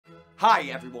Hi,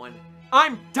 everyone.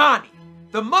 I'm Donnie,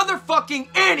 the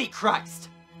motherfucking Antichrist.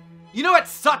 You know what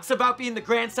sucks about being the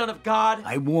grandson of God?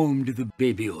 I warmed the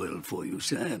baby oil for you,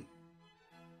 Sam.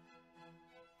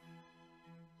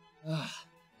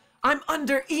 I'm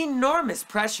under enormous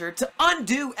pressure to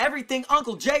undo everything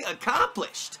Uncle Jay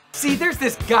accomplished. See, there's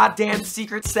this goddamn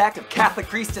secret sect of Catholic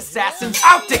priest assassins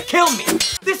out to kill me.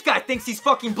 This guy thinks he's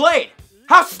fucking Blade.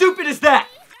 How stupid is that?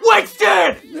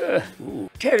 Wasted!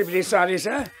 Terribly sorry,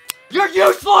 sir. You're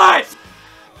useless!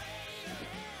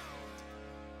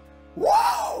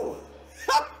 Whoa!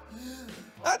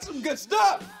 That's some good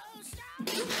stuff!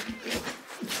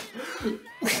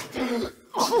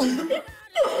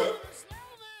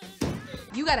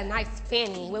 You got a nice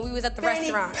fanny when we was at the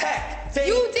Fanny restaurant. pack.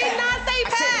 You did not say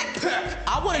pack!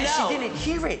 I want to know. She didn't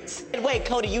hear it. Wait,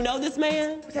 Cody, you know this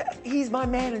man? He's my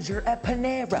manager at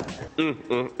Panera.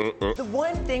 The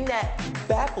one thing that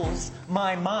baffles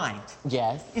my mind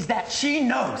Yes. is that she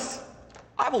knows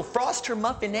I will frost her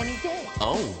muffin any day.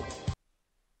 Oh.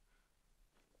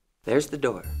 There's the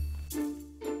door.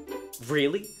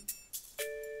 Really?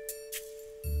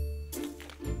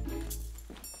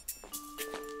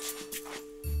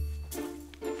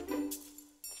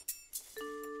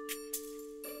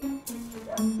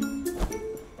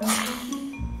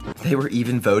 They were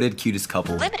even voted cutest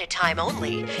couple. Limited time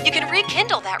only. You can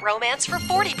rekindle that romance for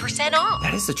 40% off.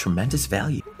 That is a tremendous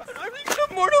value. I need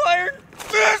some mortal iron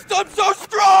fist! I'm so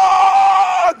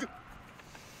strong!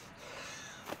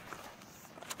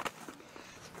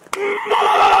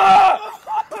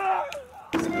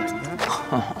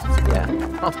 Yeah.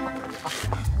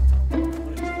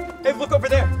 Hey, look over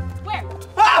there.